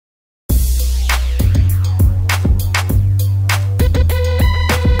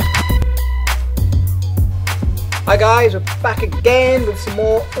guys, we're back again with some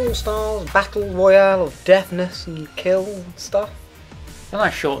more All-Stars Battle Royale of deafness and kill and stuff. A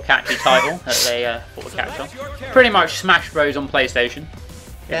nice short catchy title that they thought would catch on. Pretty much Smash Bros on PlayStation.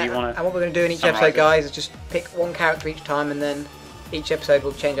 Yeah, and what we're going to do in each episode, guys, is just pick one character each time, and then each episode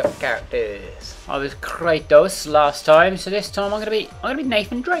will change up the characters. I was Kratos last time, so this time I'm gonna be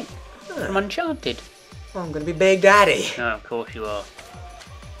Nathan Drake from Uncharted. Oh, I'm going to be Big Daddy. Oh, of course you are.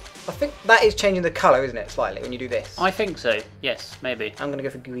 I think that is changing the colour, isn't it, slightly, when you do this? I think so. Yes, maybe. I'm going to go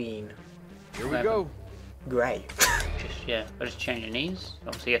for green. Here we go. Grey. I'll just change your knees.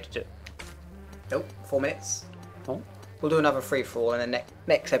 Obviously you have to do. Nope, 4 minutes. Oh. We'll do another free-for-all, and then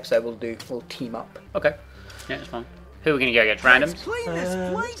next episode we'll team up. Okay. Yeah, that's fine. Who are we going to go against? Randoms?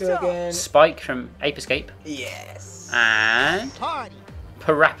 Let's do it again. Spike from Ape Escape. Yes. And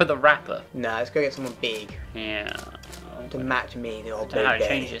Parappa the Rapper. No, let's go get someone big. Yeah. To match me, the old I don't know how to baby.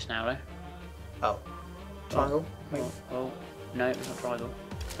 change this now, though. Oh. Triangle? Oh, no, it's not triangle.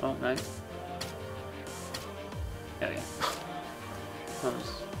 Oh, no. There we go.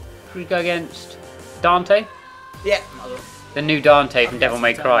 Should we go against Dante? Yeah. The new Dante from Devil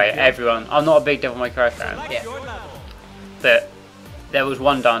May Cry. Everyone. I'm not a big Devil May Cry fan. Yeah. But there was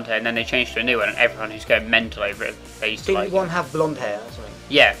one Dante and then they changed to a new one and everyone who's going mental over it. They used to Didn't like one have blonde hair or something?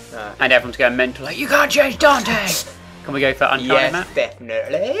 Yeah. No. And everyone's going mental like, you can't change Dante! Can we go for Uncharted Yes, map?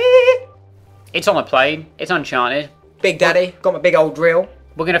 definitely. It's on a plane. It's Uncharted. Big Daddy, got my big old drill.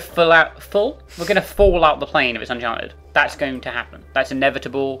 We're gonna fall out the plane if it's Uncharted. That's going to happen. That's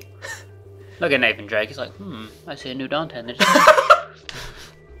inevitable. Look at Nathan Drake. He's like, I see a new Dante. And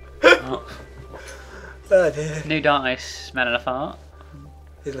oh. Oh dear. New Dante smelling a fart.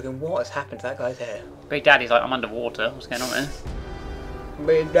 He's looking, what has happened to that guy's hair? Big Daddy's like, I'm underwater. What's going on there?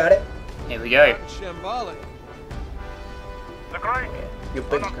 Big Daddy. Here we go. Shambolic. Your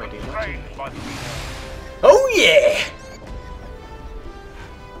bug's gonna do much. Oh yeah!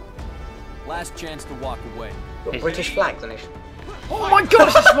 Last chance to walk away. Got British flags on it. Oh my god,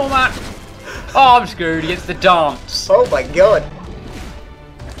 it's a small map! Oh, I'm screwed against the dance. Oh my god.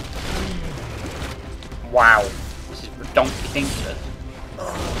 Wow. This is ridiculous.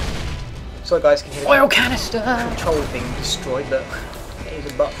 Sorry guys, can hear the Oil canister! control thing destroyed, but it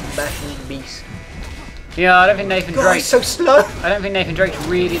is a button bashing beast. Yeah, I don't think Nathan God, Drake. he's so slow! I don't think Nathan Drake's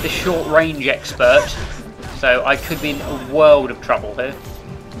really the short range expert. So I could be in a world of trouble here.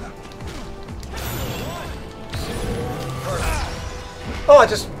 Oh,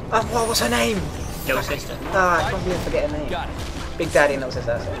 what's her name? Your sister. Ah, I can't even forget her name. Big Daddy, not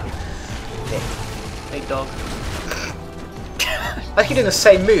sister, that's it. Big dog. I keep doing the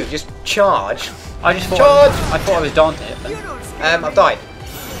same move, just charge. I just thought Charge! I thought I was Dante. But I've died.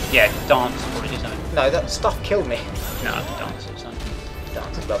 yeah, dance or is it something? No, that stuff killed me. No, it's dance or something.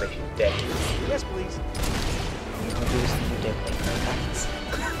 Dance is rubbish, you're dead. Yes, please. I'm gonna do this thing you did, like,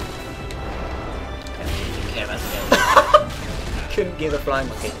 Don't care about the game. couldn't give a flying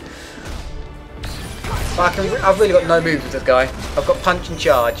monkey. I've really got no moves with this guy. I've got punch and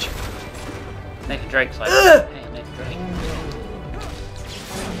charge. Nathan Drake's like, hey, Nathan Drake.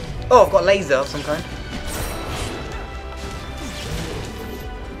 Oh, I've got laser of some kind.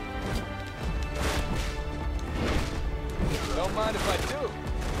 Don't mind if I do.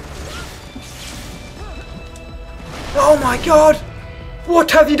 Oh my god! What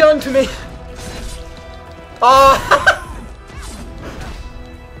have you done to me? Ah!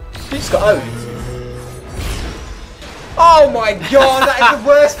 He's got owned. Oh my god, that is the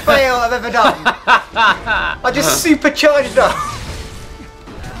worst fail I've ever done. I just supercharged up.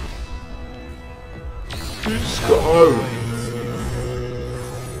 He's got owned.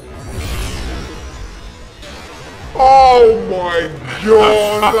 Oh my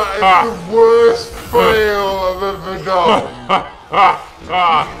god, that is the worst fail I've ever done.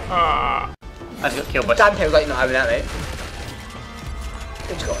 I just got killed by. Dante was like not having that, mate.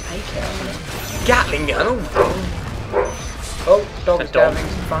 He's got an AK on it. Gatling gun. Oh, dog is down.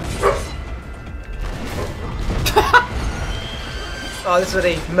 Fun. Oh, this is where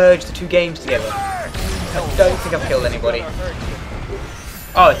they merged the two games together. I don't think I've killed anybody.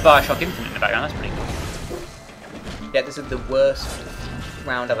 Oh, it's Bioshock Infinite in the background. That's pretty cool. Yeah, this is the worst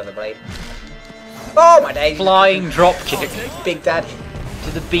round I've ever played. Oh my days! Flying drop kick Big Daddy.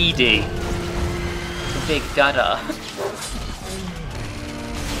 to the BD. The Big Dada.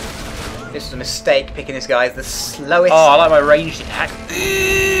 This was a mistake picking this guy as the slowest. Oh, I like my ranged attack.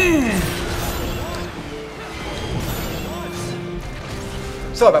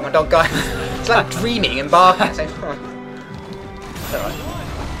 Sorry about my dog guy. It's like dreaming and barking at the same time. It's alright.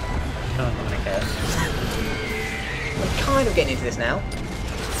 I'm not gonna care. I'm kind of getting into this now.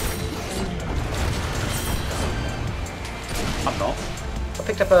 I'm not. I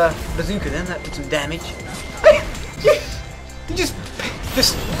picked up a bazooka then, that did some damage. You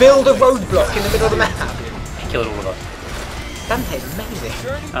just build a roadblock in the middle of the map. He killed all of us. Dante's amazing.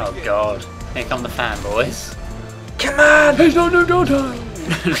 Oh god. Here come the fanboys. Come on! He's not no daughter!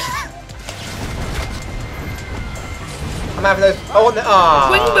 I'm having those. I want the. Ah!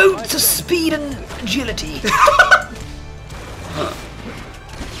 Wing boots of speed and agility.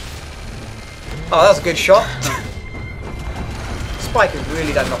 Oh, that was a good shot. Spike has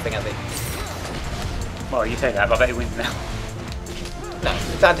really done nothing, has he? Well, you say that, but I bet he wins now. No,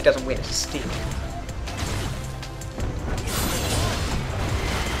 Dante doesn't win, it's a steal.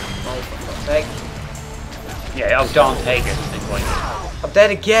 Oh, for fuck's sake. Yeah, oh, Dante gets the thing point. I'm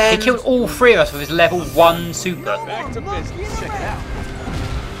dead again. He killed all three of us with his level 1 super. Back to business. Check it out.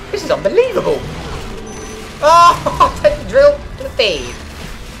 This is unbelievable. Oh, take the drill to the feed.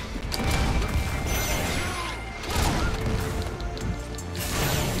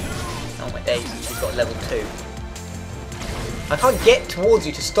 Oh my days, he's got level 2. I can't get towards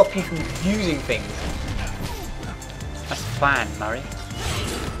you to stop you from using things. That's the plan, Murray.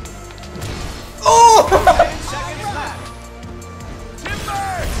 Oh! 10 seconds left. Timber!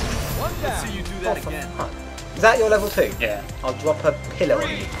 One down. Let's see you do that again. Is that your level 2? Yeah. I'll drop a pillow on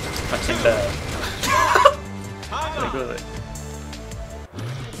you. That's Timber. Pretty good.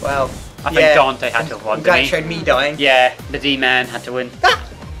 Well, I think Dante had to have won, I'm glad it didn't showed me dying. Yeah, the D-man had to win.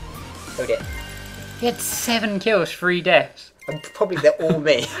 Oh dear. He had 7 kills, 3 deaths. And probably they're all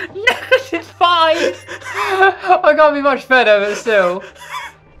me. Negative 5! I can't be much better, but still.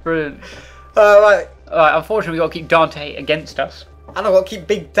 Brilliant. Right. Alright, unfortunately we've got to keep Dante against us. And I've got to keep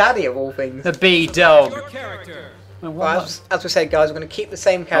Big Daddy of all things. The B-dog. Your character. Right, as we said, guys, we're going to keep the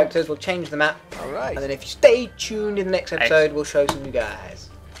same characters. We'll change the map. Alright. And then if you stay tuned in the next episode, we'll show some new guys.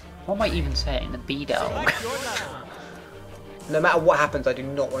 What am I even saying? The B-dog. No matter what happens, I do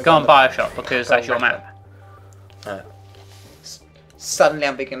not want to Go on Bioshock because that's your map. Suddenly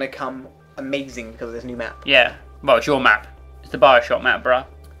I'm going to become amazing because of this new map. Yeah. Well, it's your map. It's the Bioshock map, bruh.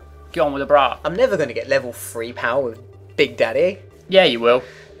 Get on with the bra. I'm never going to get level 3 power with Big Daddy. Yeah, you will.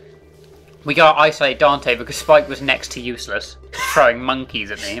 We gotta isolate Dante because Spike was next to useless, throwing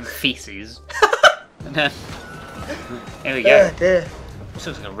monkeys at me and feces. And then, here we go. Dear. This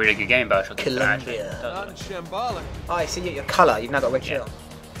looks like a really good game, Bioshock. Columbia. Not shambolic. Oh, I see your colour. You've now got red shirt on.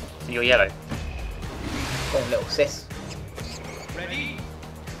 So you're yellow. Go on, little sis. Ready?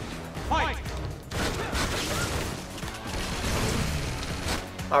 Fight!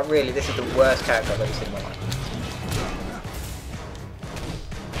 Oh, really? This is the worst character I've ever seen in my life.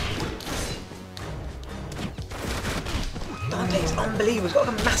 Dante's unbelievable. He's got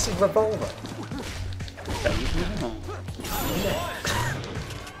like a massive revolver.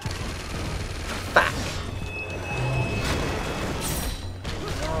 Back.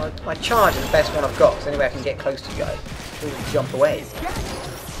 Oh, my charge is the best one I've got. It's the only way I can get close to you guys. Just jump away.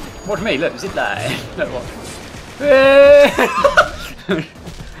 Watch me, look, zip line. Look, watch.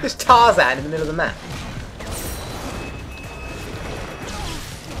 There's Tarzan in the middle of the map.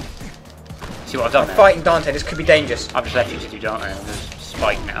 See what I've done I'm there? fighting Dante. This could be dangerous. I've just left you to do Dante. I'm just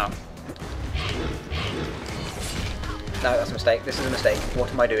spiking it up. No, that's a mistake. This is a mistake.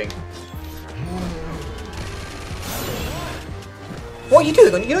 What am I doing? What are you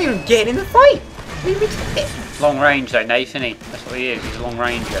doing? You're not even getting in the fight. Leave me to it. Long range though, Nathan. That's what he is. He's a long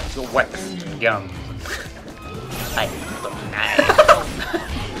ranger. He's got weapons and guns. Hey,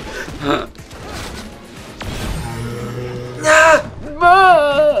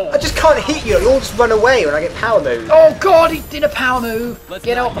 I just can't hit you. You all just run away when I get power moves. Oh god, he did a power move.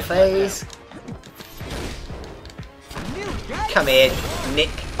 Get out my face. Come here, Nick.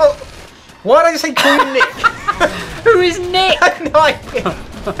 Oh, why did I say call you Nick? Who is Nick? I have no idea.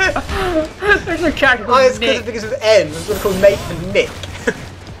 There's a character Oh, it's called Nick. because of N. I was going to call Nathan Nick.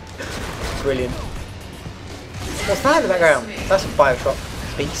 Brilliant. What's that in the background? That's a Bioshock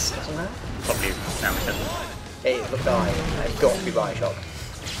beast or something. Probably now it doesn't. It is, look at the eye. It's got to be Bioshock.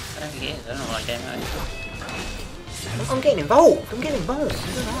 I don't think it is. I don't know what game that is. I'm getting involved. I'm getting involved.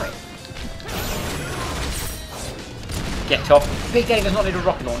 It's alright. Get off. Big Daddy does not need a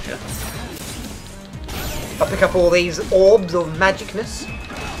rocket launcher. I'll pick up all these orbs of magicness.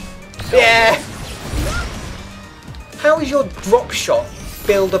 Yeah! How is your drop shot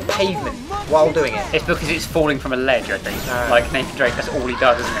build a pavement while doing it? It's because it's falling from a ledge, I think. Like Nathan Drake, that's all he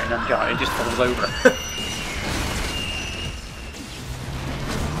does, isn't it? In Uncharted, it just falls over.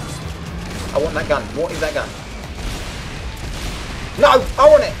 I want that gun. What is that gun? No! I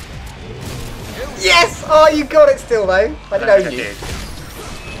want it! Yes! Oh, you got it still, though. I didn't own you.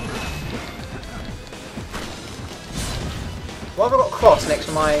 Why have I got a cross next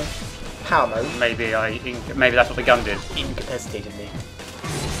to my power mode? Maybe that's what the gun did. Incapacitated me.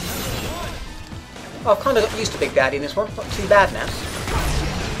 Oh, I've kind of got used to Big Daddy in this one. Not too bad now.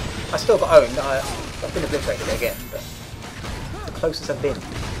 I still got owned. I've been obliterated again, but the closest I've been.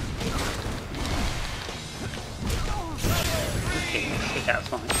 Kick out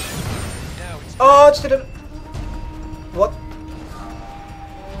fine. Oh, I just did a... What?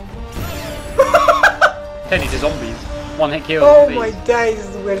 Turn into zombies. One hit kill. Oh please. my days, this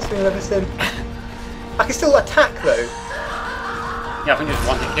is the weirdest thing I've ever seen. I can still attack though. Yeah, I think it's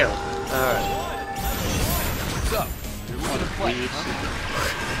one hit kill. Alright. What's up? Weird.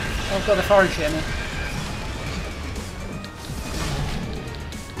 Oh, I've got the forage here, man.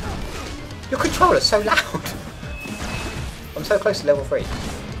 Your controller's so loud. I'm so close to level 3.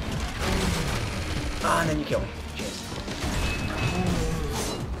 Ah, and then you kill me. Cheers.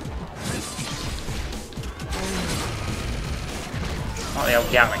 Not the old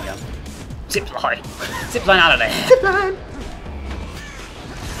javelin gun. Zipline. Zipline out of there. Zipline!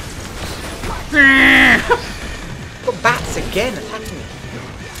 Got bats again attacking me.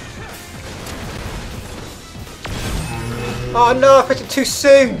 Oh no, I pressed it too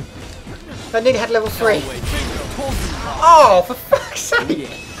soon. I nearly had level 3. Oh, for fuck's sake!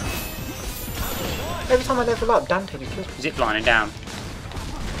 Every time I level up, Dante just kills me. Ziplining down.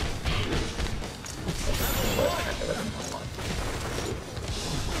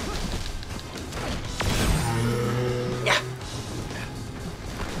 Yeah.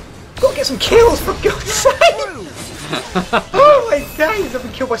 Gotta get some kills for God's sake! Oh my days, I've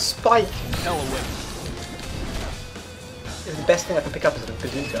been killed by Spike. It's the best thing I can pick up is a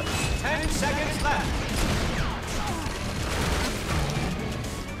bazooka. 10 seconds left.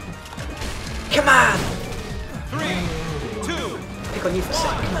 Come on! 3, 2, Pick on you for a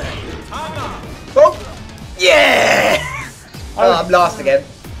second, come on. time up. Oh! Yeah! Oh, I'm last again.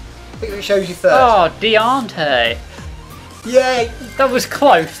 I think it shows you first. Oh, Deante. Yay! That was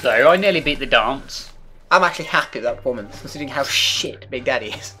close though. I nearly beat the dance. I'm actually happy with that performance, considering how shit Big Daddy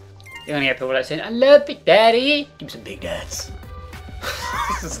is. You only get people that saying, I love Big Daddy. Give me some Big Dads.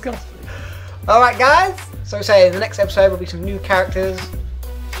 It's disgusting. Alright guys, so say in the next episode will be some new characters.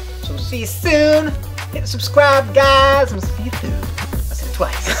 So we'll see you soon. Hit the subscribe guys, and we'll see you soon. I said it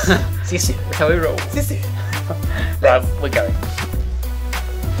twice. See you soon. That's how we roll. See you soon. Right, we're going.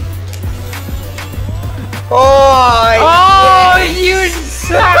 Oh, Oh, you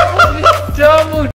double